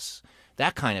with us,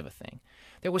 that kind of a thing.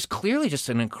 There was clearly just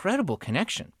an incredible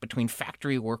connection between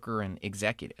factory worker and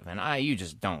executive. And you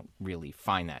just don't really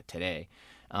find that today.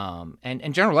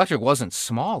 And General Electric wasn't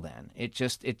small then. It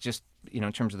just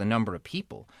in terms of the number of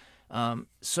people.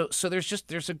 So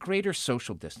there's a greater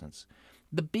social distance.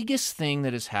 The biggest thing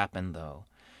that has happened, though,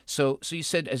 so you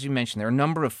said, as you mentioned, there are a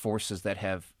number of forces that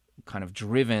have kind of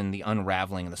driven the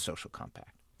unraveling of the social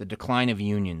compact. The decline of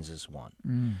unions is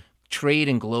one. Trade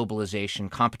and globalization,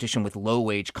 competition with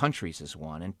low-wage countries is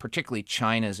one, and particularly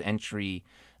China's entry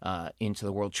into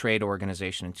the World Trade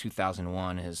Organization in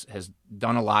 2001 has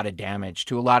done a lot of damage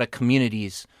to a lot of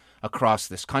communities across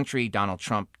this country. Donald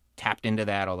Trump tapped into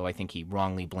that, although I think he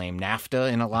wrongly blamed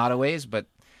NAFTA in a lot of ways. But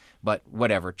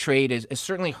whatever. Trade has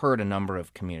certainly hurt a number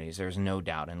of communities, there's no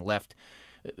doubt, and left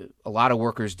a lot of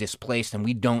workers displaced, and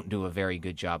we don't do a very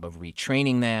good job of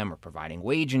retraining them or providing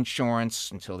wage insurance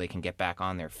until they can get back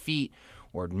on their feet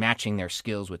or matching their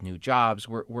skills with new jobs.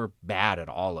 We're bad at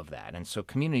all of that. And so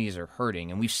communities are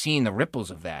hurting, and we've seen the ripples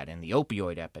of that in the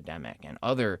opioid epidemic and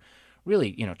other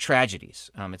really, tragedies.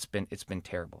 It's been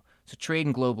terrible. So trade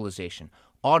and globalization.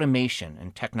 Automation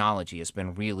and technology has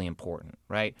been really important,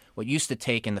 right? What used to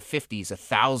take in the 50s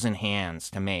 1,000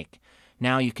 hands to make,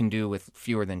 now you can do with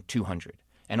fewer than 200.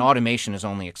 And automation is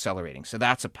only accelerating. So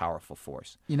that's a powerful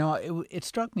force. It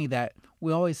struck me that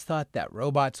we always thought that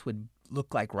robots would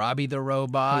look like Robbie the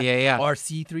Robot or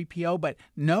C-3PO, but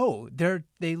no,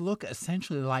 they look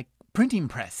essentially like printing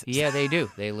presses. Yeah, they do.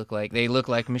 They look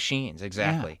like machines,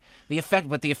 exactly. Yeah.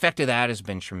 The effect of that has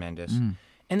been tremendous.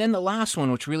 And then the last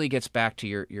one, which really gets back to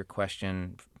your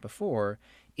question before,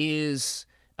 is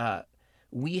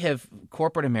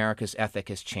corporate America's ethic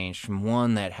has changed from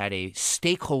one that had a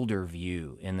stakeholder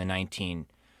view in the 1940s,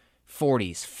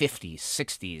 50s,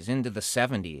 60s, into the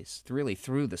 70s, really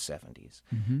through the 70s,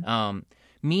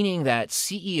 meaning that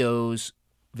CEOs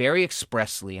very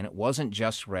expressly, and it wasn't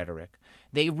just rhetoric,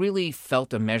 they really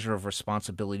felt a measure of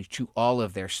responsibility to all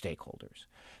of their stakeholders.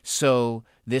 So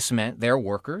this meant their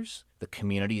workers, the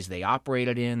communities they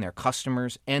operated in, their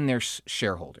customers, and their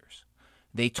shareholders.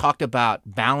 They talked about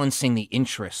balancing the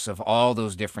interests of all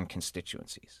those different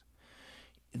constituencies.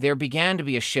 There began to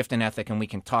be a shift in ethic, and we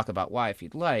can talk about why if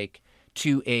you'd like,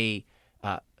 to a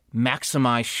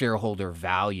maximize shareholder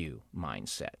value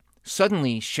mindset.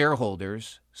 Suddenly,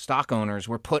 shareholders, stock owners,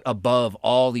 were put above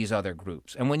all these other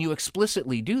groups. And when you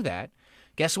explicitly do that,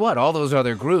 guess what? All those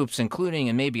other groups, including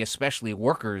and maybe especially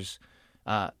workers,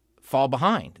 fall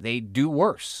behind. They do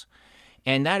worse.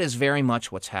 And that is very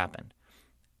much what's happened.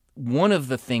 One of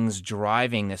the things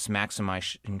driving this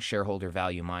maximizing shareholder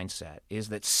value mindset is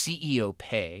that CEO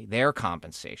pay, their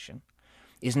compensation,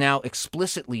 is now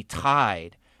explicitly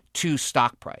tied to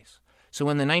stock price. So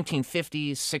in the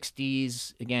 1950s,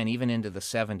 60s, again, even into the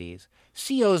 70s,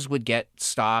 CEOs would get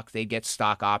stock. They'd get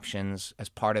stock options as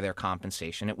part of their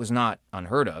compensation. It was not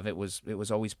unheard of. It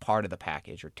was always part of the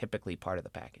package, or typically part of the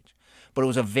package. But it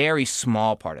was a very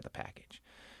small part of the package.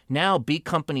 Now, big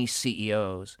company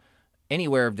CEOs,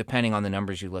 anywhere, depending on the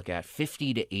numbers you look at,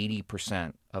 50 to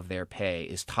 80% of their pay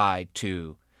is tied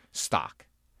to stock.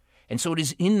 And so it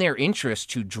is in their interest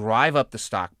to drive up the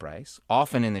stock price,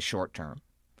 often in the short term.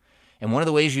 And one of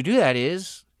the ways you do that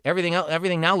is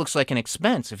everything now looks like an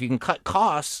expense. If you can cut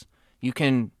costs, you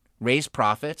can raise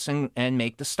profits and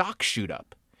make the stock shoot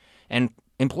up. And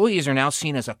employees are now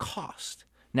seen as a cost,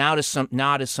 not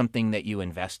as something that you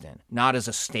invest in, not as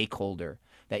a stakeholder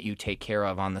that you take care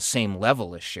of on the same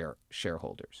level as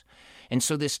shareholders. And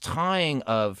so this tying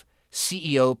of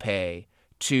CEO pay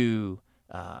to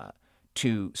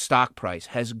stock price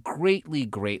has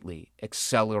greatly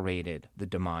accelerated the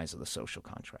demise of the social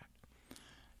contract.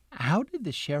 How did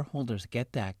the shareholders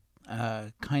get that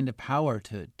kind of power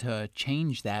to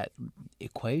change that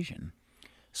equation?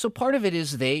 So part of it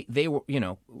is they were,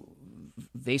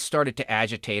 they started to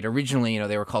agitate. Originally,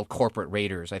 they were called corporate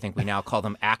raiders. I think we now call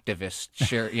them activist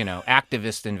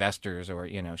activist investors,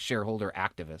 or shareholder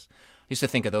activists. I used to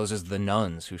think of those as the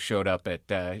nuns who showed up at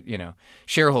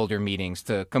shareholder meetings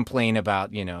to complain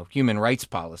about human rights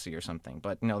policy or something.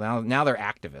 But now they're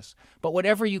activists. But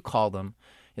whatever you call them,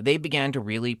 they began to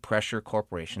really pressure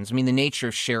corporations. I mean, the nature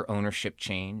of share ownership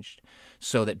changed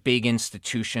so that big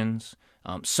institutions,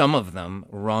 some of them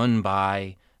run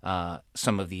by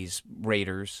some of these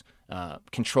raiders,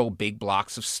 control big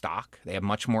blocks of stock. They have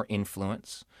much more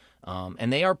influence.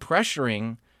 And they are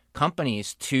pressuring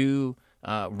companies to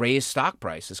raise stock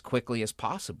price as quickly as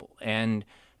possible. And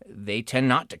they tend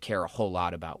not to care a whole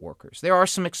lot about workers. There are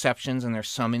some exceptions, and there's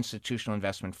some institutional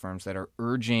investment firms that are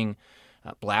urging,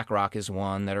 BlackRock is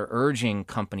one, that are urging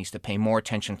companies to pay more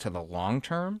attention to the long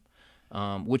term,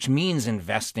 which means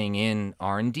investing in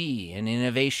R&D and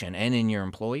innovation and in your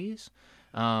employees.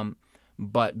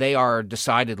 But they are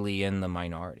decidedly in the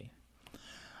minority.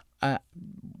 We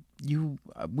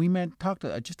talked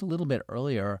just a little bit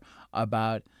earlier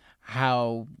about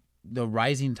how the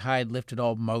rising tide lifted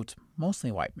all boats,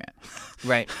 mostly white men.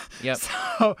 Right. Yep.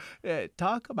 So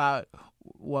talk about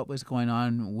what was going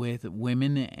on with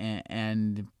women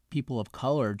and people of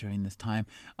color during this time.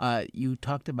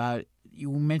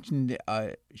 You mentioned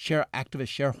activist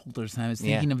shareholders, and I was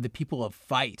thinking of the people of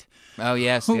Fight. Oh,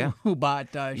 yes, who bought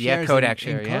shares Kodak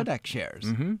in Kodak shares.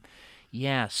 Mm-hmm.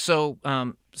 Yeah. So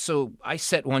I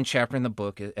set one chapter in the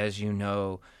book, as you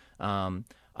know.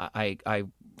 I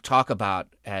talk about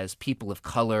as people of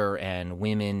color and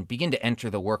women begin to enter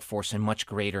the workforce in much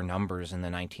greater numbers in the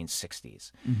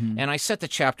 1960s. Mm-hmm. And I set the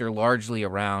chapter largely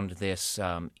around this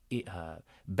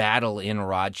battle in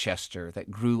Rochester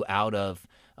that grew out of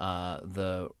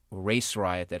the race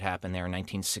riot that happened there in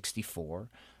 1964,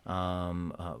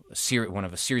 one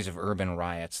of a series of urban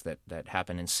riots that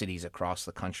happened in cities across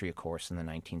the country, of course, in the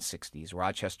 1960s.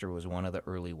 Rochester was one of the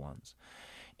early ones.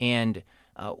 And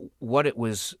what it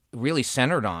was really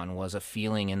centered on was a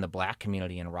feeling in the black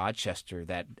community in Rochester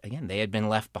that, again, they had been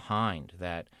left behind,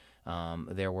 that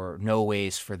there were no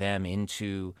ways for them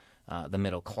into the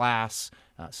middle class.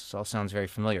 This all sounds very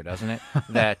familiar, doesn't it?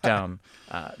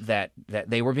 that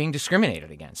they were being discriminated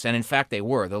against. And in fact, they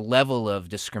were. The level of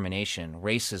discrimination,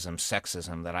 racism,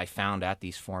 sexism that I found at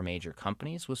these four major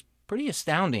companies was pretty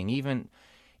astounding, even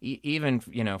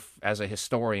as a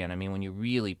historian. I mean, when you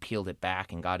really peeled it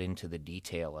back and got into the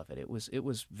detail of it, it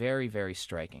was very, very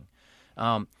striking.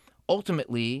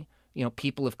 Ultimately,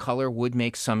 people of color would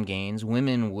make some gains.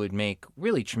 Women would make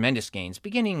really tremendous gains,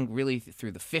 beginning really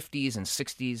through the 50s and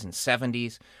 60s and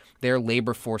 70s. Their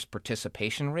labor force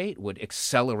participation rate would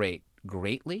accelerate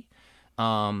greatly.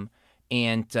 And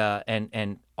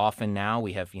often now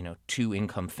we have,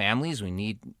 two-income families. We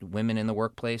need women in the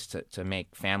workplace to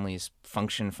make families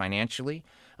function financially.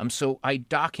 So I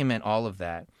document all of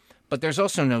that. But there's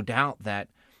also no doubt that,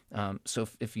 so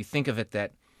if you think of it,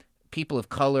 that people of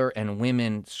color and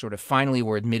women sort of finally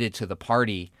were admitted to the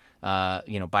party,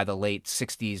 by the late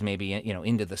 60s, maybe,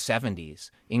 into the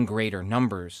 70s in greater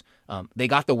numbers. They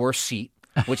got the worst seat,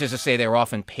 which is to say they were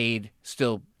often paid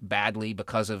still badly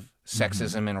because of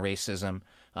sexism and racism,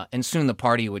 and soon the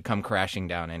party would come crashing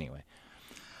down anyway.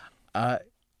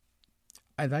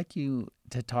 I'd like you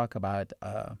to talk about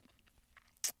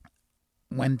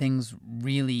when things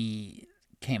really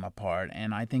came apart.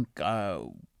 And I think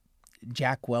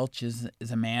Jack Welch is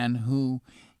a man who,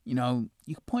 you can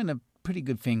point a pretty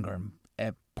good finger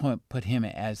at put him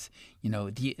as,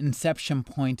 the inception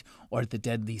point or the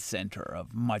deadly center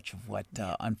of much of what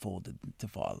unfolded to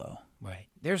follow. Right.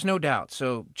 There's no doubt.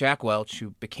 So Jack Welch,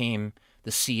 who became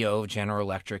the CEO of General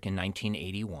Electric in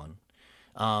 1981,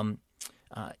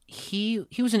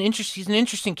 he's an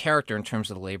interesting character in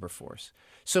terms of the labor force.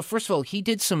 So first of all, he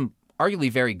did some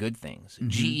arguably very good things. Mm-hmm.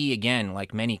 GE, again,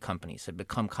 like many companies, had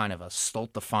become kind of a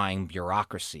stultifying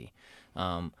bureaucracy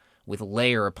with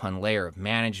layer upon layer of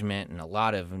management and a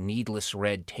lot of needless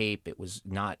red tape. It was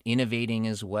not innovating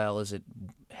as well as it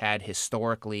had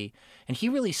historically. And he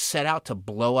really set out to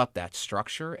blow up that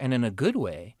structure and, in a good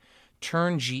way,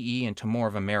 turn GE into more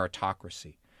of a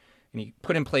meritocracy. And he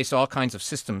put in place all kinds of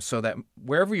systems so that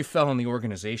wherever you fell on the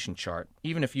organization chart,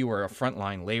 even if you were a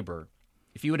frontline laborer,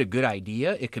 if you had a good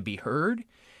idea, it could be heard,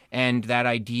 and that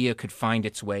idea could find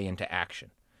its way into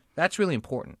action. That's really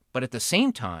important. But at the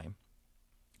same time,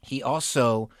 he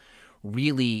also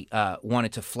really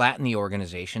wanted to flatten the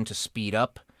organization to speed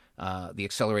up the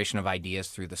acceleration of ideas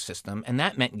through the system, and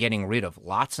that meant getting rid of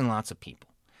lots and lots of people.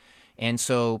 And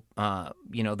so,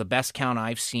 the best count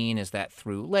I've seen is that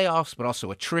through layoffs, but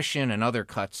also attrition and other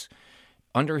cuts,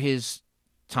 under his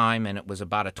time, and it was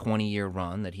about a 20-year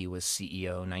run that he was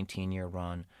CEO, 19-year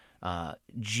run,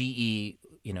 GE,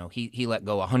 he let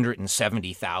go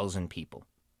 170,000 people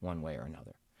one way or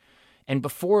another. And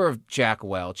before Jack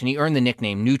Welch, and he earned the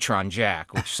nickname Neutron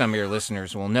Jack, which some of your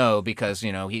listeners will know because,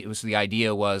 the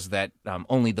idea was that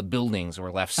only the buildings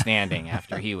were left standing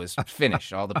after he was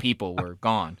finished. All the people were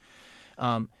gone.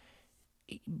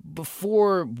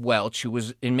 Before Welch, who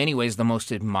was in many ways the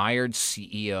most admired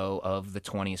CEO of the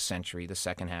 20th century, the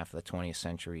second half of the 20th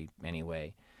century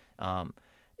anyway,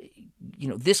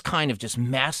 this kind of just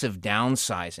massive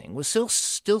downsizing was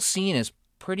still seen as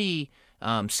pretty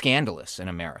scandalous in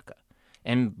America.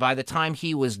 And by the time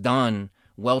he was done,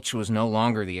 Welch was no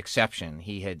longer the exception.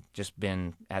 He had just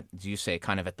been, as you say,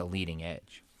 kind of at the leading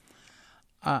edge.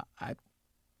 At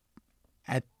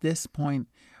this point,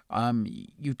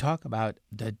 you talk about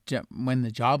when the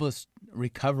jobless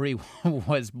recovery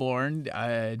was born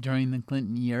during the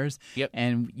Clinton years. Yep.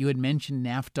 And you had mentioned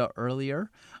NAFTA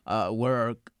earlier.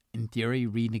 We're, in theory,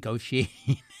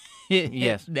 renegotiating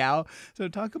yes. now. So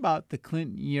talk about the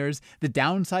Clinton years, the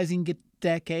downsizing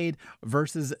decade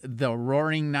versus the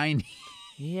roaring 90s.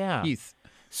 Yeah.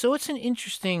 So it's an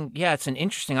interesting,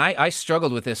 I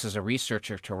struggled with this as a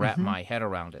researcher to wrap my head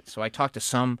around it. So I talked to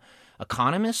some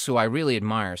economists who I really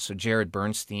admire. So Jared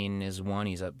Bernstein is one.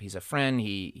 He's a friend.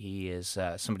 He is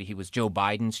somebody. He was Joe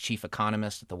Biden's chief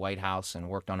economist at the White House and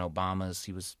worked on Obama's.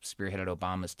 He was spearheaded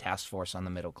Obama's task force on the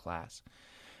middle class.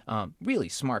 Really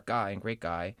smart guy and great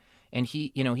guy. And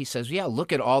he says,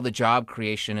 look at all the job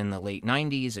creation in the late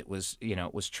 90s. It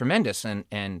was tremendous.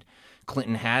 And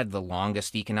Clinton had the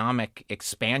longest economic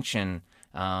expansion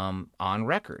on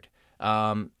record.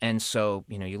 And so,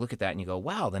 you look at that and you go,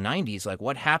 wow, the 90s, like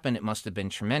what happened? It must have been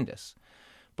tremendous.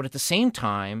 But at the same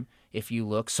time, if you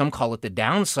look, some call it the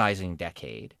downsizing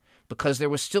decade because there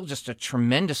was still just a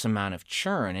tremendous amount of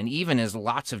churn. And even as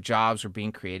lots of jobs were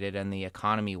being created and the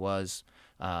economy was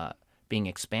being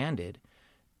expanded,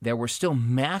 there were still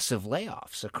massive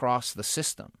layoffs across the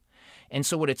system. And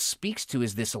so what it speaks to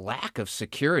is this lack of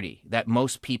security that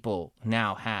most people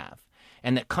now have,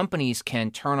 and that companies can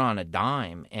turn on a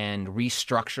dime and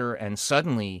restructure, and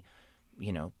suddenly,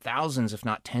 thousands, if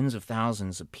not tens of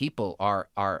thousands of people are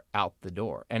out the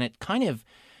door. And it kind of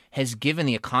has given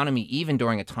the economy, even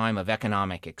during a time of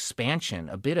economic expansion,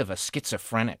 a bit of a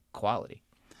schizophrenic quality.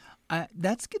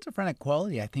 That schizophrenic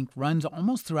quality, I think, runs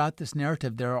almost throughout this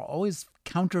narrative. There are always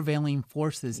countervailing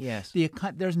forces. Yes.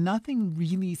 There's nothing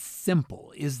really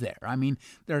simple, is there? I mean,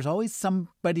 there's always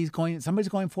somebody's going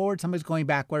forward, somebody's going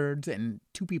backwards, and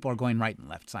two people are going right and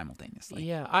left simultaneously.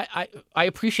 Yeah, I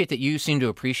appreciate that you seem to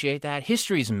appreciate that.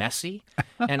 History's messy,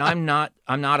 and I'm not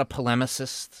a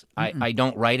polemicist. I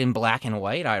don't write in black and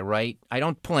white. I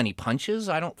don't pull any punches,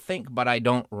 I don't think, but I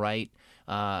don't write.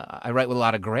 I write with a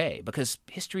lot of gray because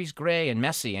history's gray and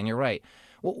messy, and you're right.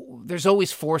 Well, there's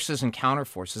always forces and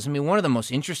counterforces. I mean, one of the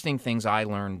most interesting things I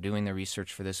learned doing the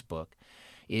research for this book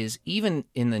is even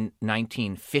in the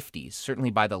 1950s, certainly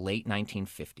by the late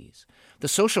 1950s, the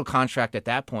social contract at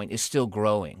that point is still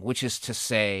growing, which is to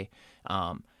say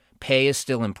pay is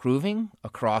still improving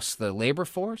across the labor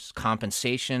force.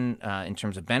 Compensation in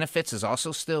terms of benefits are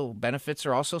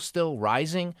also still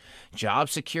rising. Job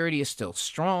security is still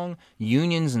strong.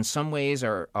 Unions in some ways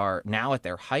are now at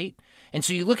their height. And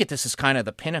so you look at this as kind of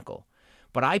the pinnacle.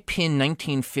 But I pin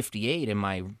 1958 in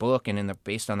my book and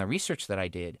based on the research that I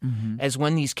did as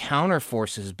when these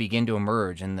counterforces begin to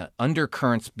emerge and the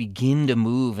undercurrents begin to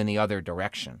move in the other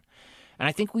direction. And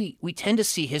I think we tend to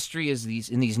see history as these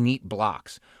neat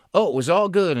blocks. Oh, it was all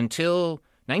good until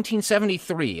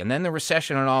 1973, and then the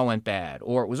recession and it all went bad.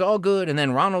 Or it was all good, and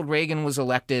then Ronald Reagan was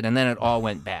elected, and then it all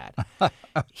went bad.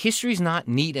 History's not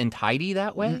neat and tidy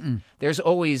that way. There's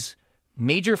always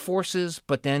major forces,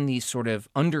 but then these sort of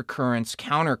undercurrents,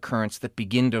 countercurrents that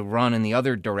begin to run in the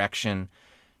other direction,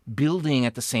 building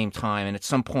at the same time. And at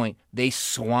some point, they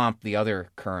swamp the other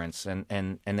currents, and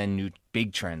then new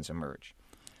big trends emerge.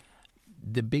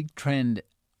 The big trend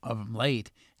of late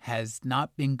has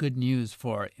not been good news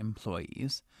for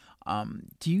employees.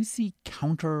 Do you see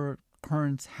counter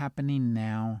currents happening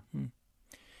now?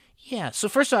 Yeah. So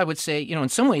first, I would say, in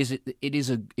some ways, it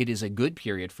is a good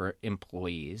period for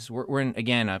employees. We're in,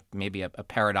 again, maybe a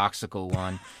paradoxical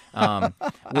one,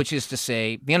 which is to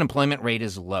say the unemployment rate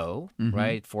is low,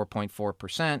 right,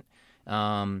 4.4%.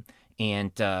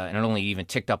 And it only even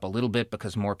ticked up a little bit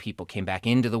because more people came back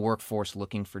into the workforce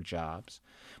looking for jobs.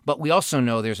 But we also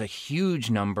know there's a huge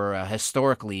number, a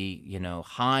historically,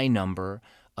 high number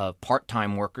of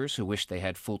part-time workers who wish they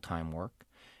had full-time work.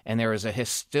 And there is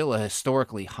still a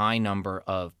historically high number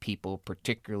of people,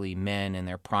 particularly men in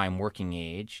their prime working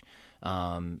age,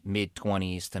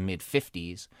 mid-20s to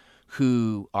mid-50s,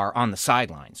 who are on the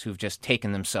sidelines, who've just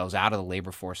taken themselves out of the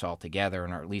labor force altogether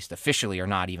and are at least officially are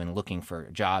not even looking for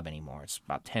a job anymore. It's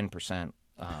about 10%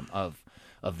 of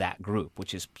that group,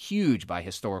 which is huge by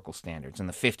historical standards. In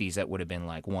the 50s, that would have been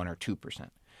like 1 or 2%.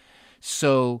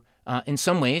 So in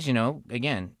some ways,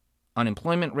 again,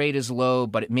 unemployment rate is low,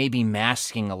 but it may be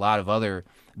masking a lot of other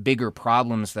bigger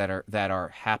problems that are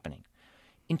happening.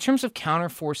 In terms of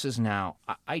counterforces now,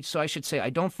 I should say I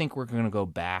don't think we're going to go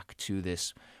back to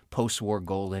this post-war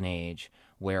golden age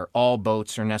where all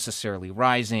boats are necessarily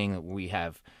rising. We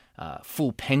have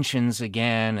full pensions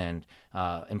again, and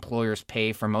employers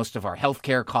pay for most of our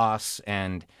healthcare costs,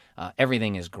 and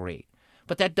everything is great.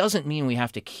 But that doesn't mean we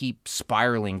have to keep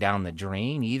spiraling down the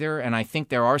drain either. And I think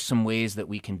there are some ways that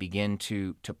we can begin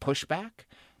to push back.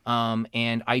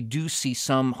 And I do see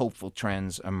some hopeful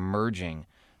trends emerging.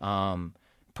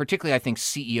 Particularly, I think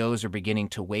CEOs are beginning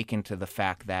to wake into the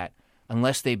fact that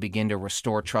unless they begin to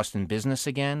restore trust in business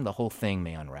again, the whole thing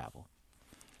may unravel.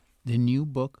 The new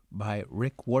book by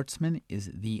Rick Wartzman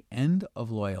is The End of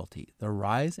Loyalty, The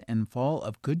Rise and Fall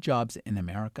of Good Jobs in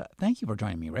America. Thank you for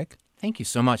joining me, Rick. Thank you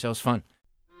so much. That was fun.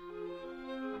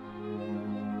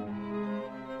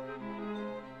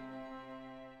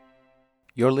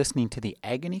 You're listening to the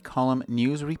Agony Column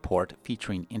News Report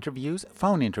featuring interviews,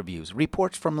 phone interviews,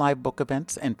 reports from live book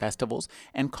events and festivals,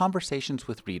 and conversations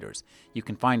with readers. You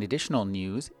can find additional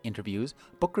news, interviews,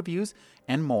 book reviews,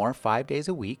 and more 5 days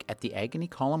a week at the Agony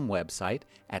Column website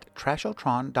at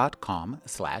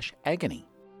trashotron.com/agony.